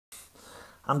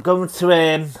I'm going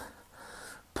to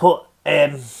put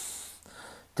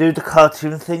do the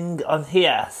cartoon thing on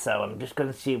here, so I'm just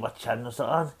going to see what channels are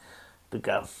on. We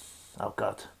go. Oh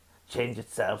god, change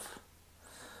itself.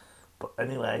 But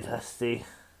anyway, let's see.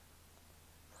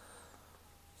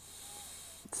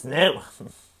 It's new.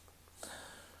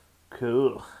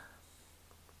 Cool.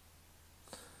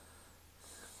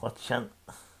 What channel?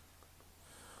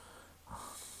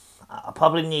 I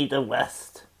probably need a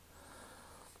West.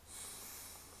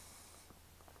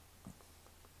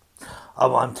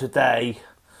 I'm on today,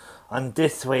 on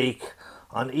this week,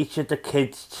 on each of the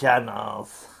kids'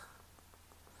 channels.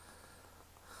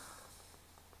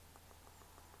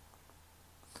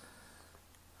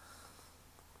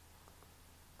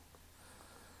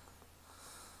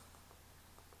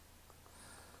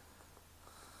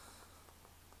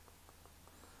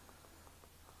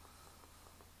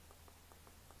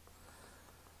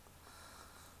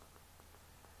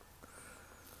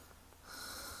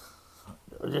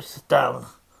 I'll just sit down.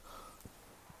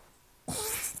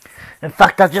 In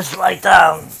fact, I'll just lie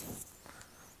down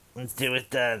and do it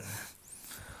then.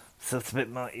 So it's a bit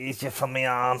more easier for my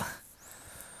arm.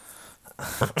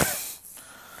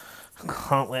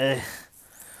 Can't wait.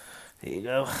 Here you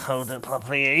go, hold it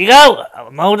properly. Here you go!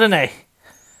 I'm holding it.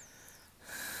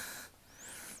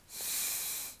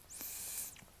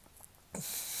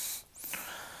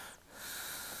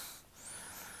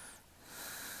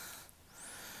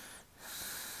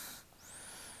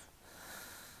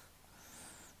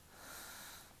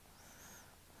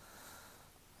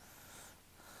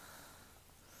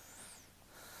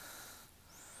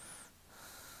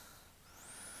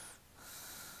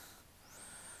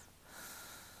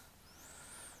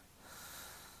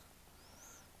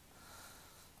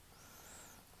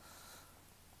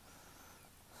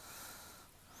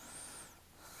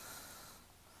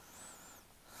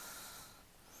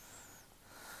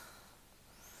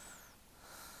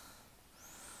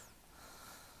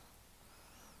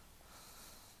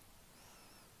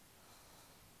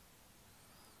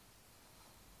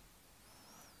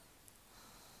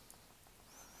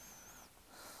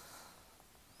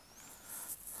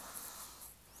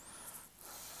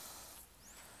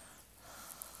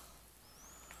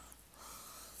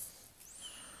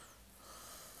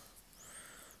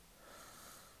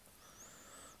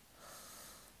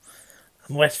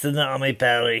 I'm resting it on my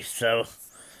belly, so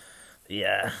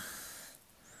yeah.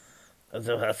 I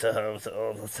don't have to hold it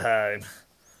all the time.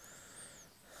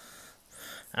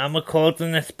 I'm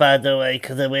recording this, by the way,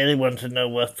 because I really want to know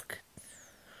what.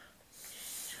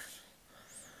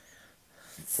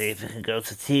 See if I can go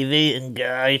to TV and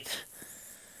guide.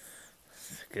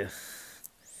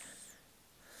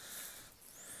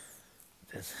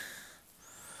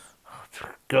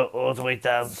 Go all the way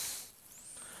down.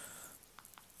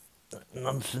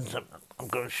 Nonsense, I'm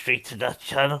going straight to that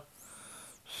channel.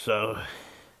 So,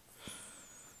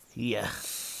 yeah.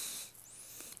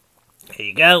 Here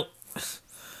you go.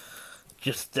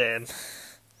 Just, bear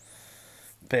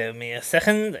with me a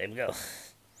second. There we go.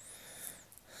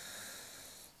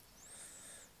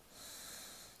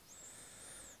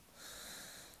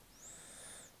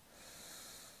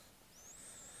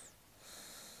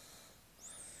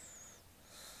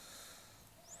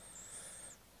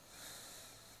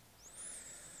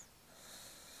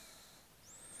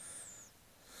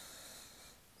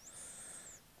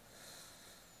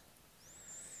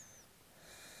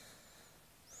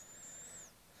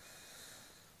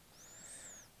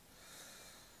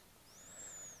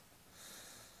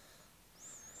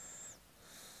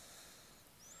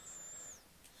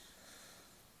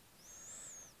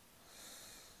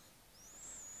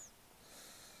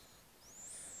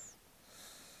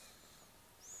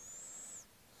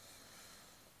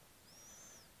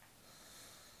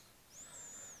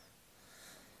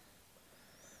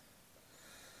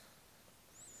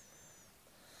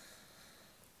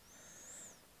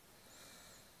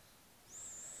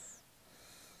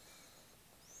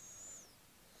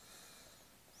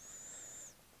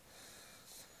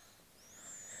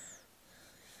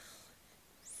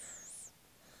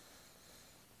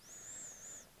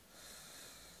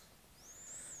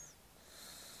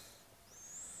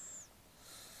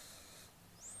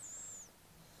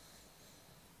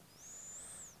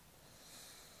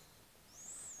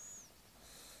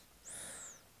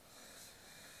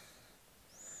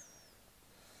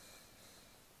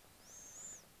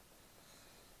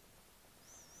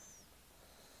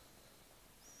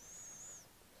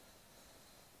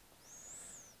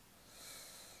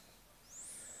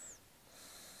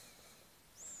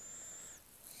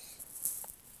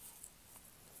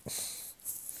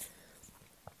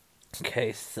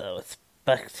 Okay, so it's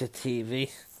back to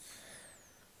TV.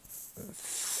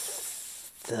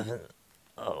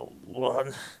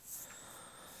 701.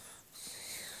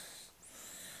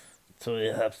 So we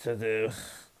have to do,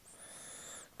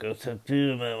 go to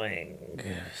Boomerang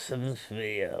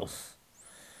 730.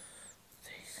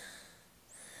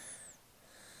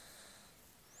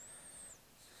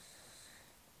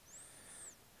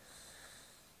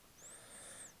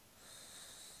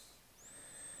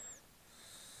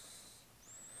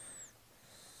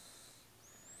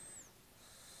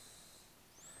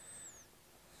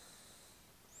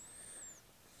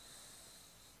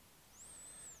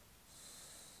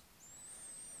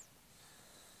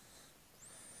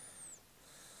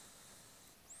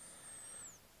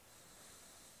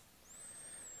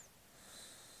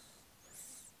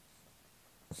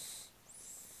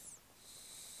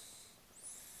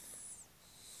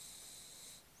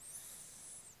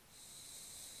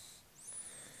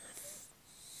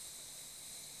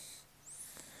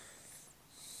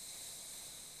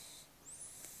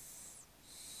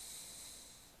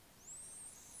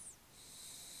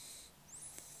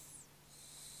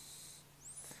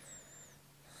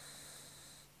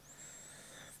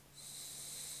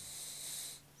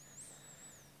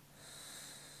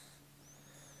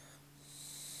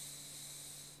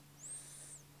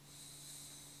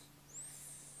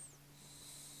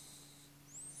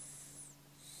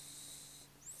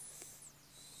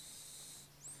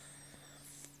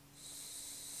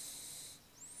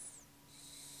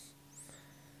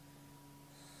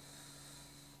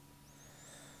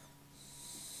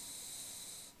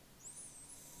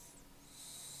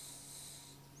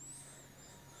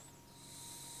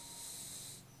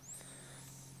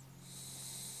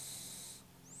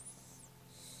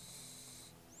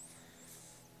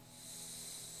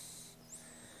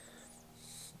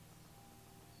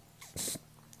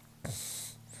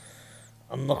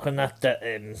 I'm looking at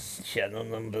the channel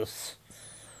numbers.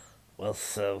 Well,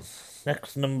 so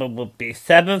next number would be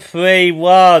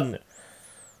 731.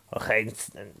 Okay,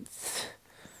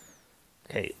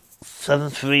 okay,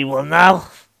 731 now.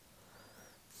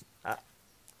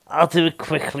 I'll do it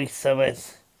quickly. So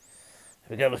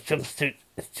we go with Jumpsuit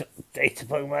data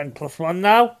Pokemon +1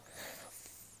 now,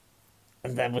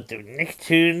 and then we'll do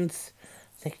Nicktoons,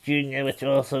 Nick Jr., which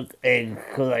also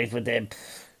collides with Nick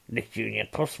Jr.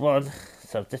 +1.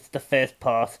 So this is the first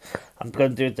part. I'm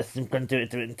going to do this. I'm going to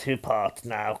do it in 2 parts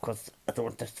now because I don't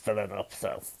want this filling up.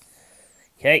 So,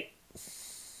 okay.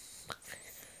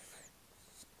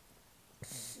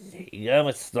 Here you go.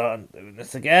 Let's start doing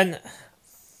this again.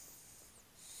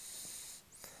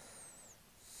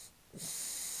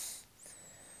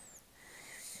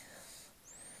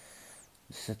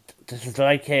 This is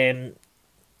like this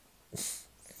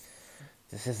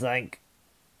is like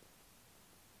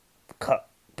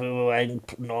Boomerang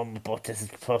normal, but this is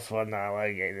 +1 now.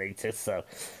 I get later, so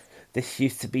this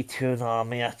used to be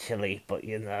Toonami actually, but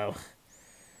you know,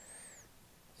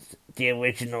 the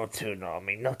original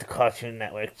Toonami, not the Cartoon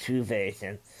Network 2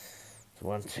 version. The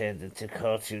one turned into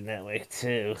Cartoon Network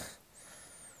 2.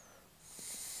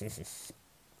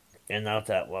 You know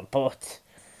that one, but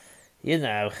you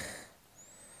know.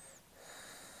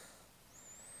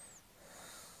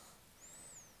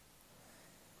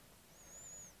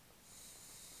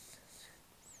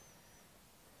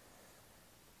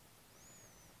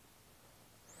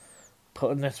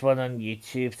 Putting this one on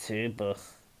YouTube too, but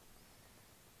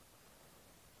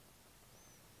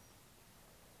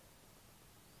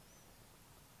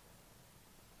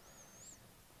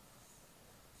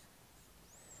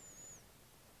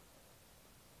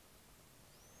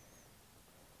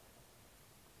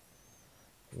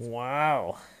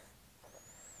wow.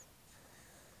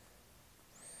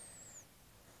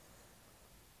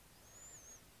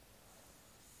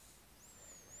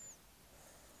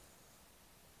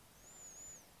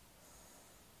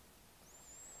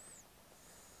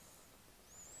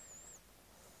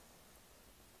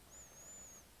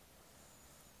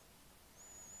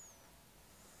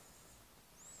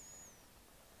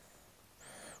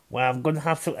 Well, I'm going to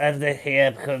have to end it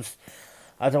here because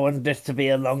I don't want this to be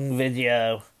a long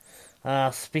video.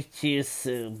 I'll speak to you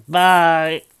soon.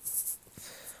 Bye!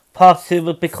 Part 2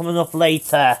 will be coming up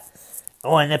later,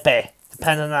 or in a bit,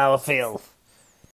 depending on how I feel.